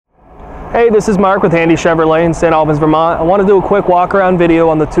Hey, this is Mark with Handy Chevrolet in St. Albans, Vermont. I want to do a quick walk around video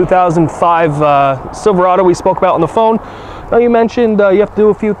on the 2005 Silverado we spoke about on the phone. Now, you mentioned you have to do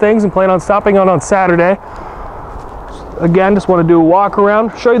a few things and plan on stopping on Saturday. Again, just want to do a walk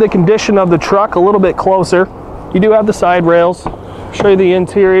around, show you the condition of the truck a little bit closer. You do have the side rails, show you the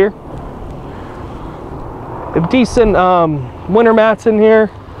interior. A decent winter mats in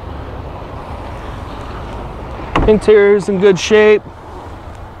here. Interior's in good shape.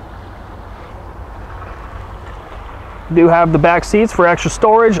 You do have the back seats for extra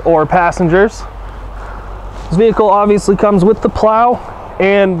storage or passengers. This vehicle obviously comes with the plow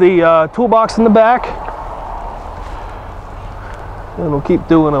and the toolbox in the back. And we'll keep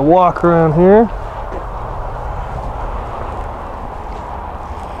doing a walk around here.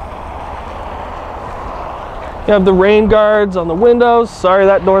 You have the rain guards on the windows. Sorry,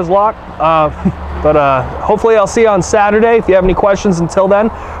 that door's locked. But hopefully I'll see you on Saturday. If you have any questions until then,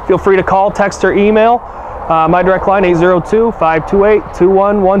 feel free to call, text, or email. My direct line,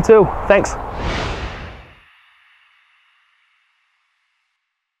 802-528-2112. Thanks.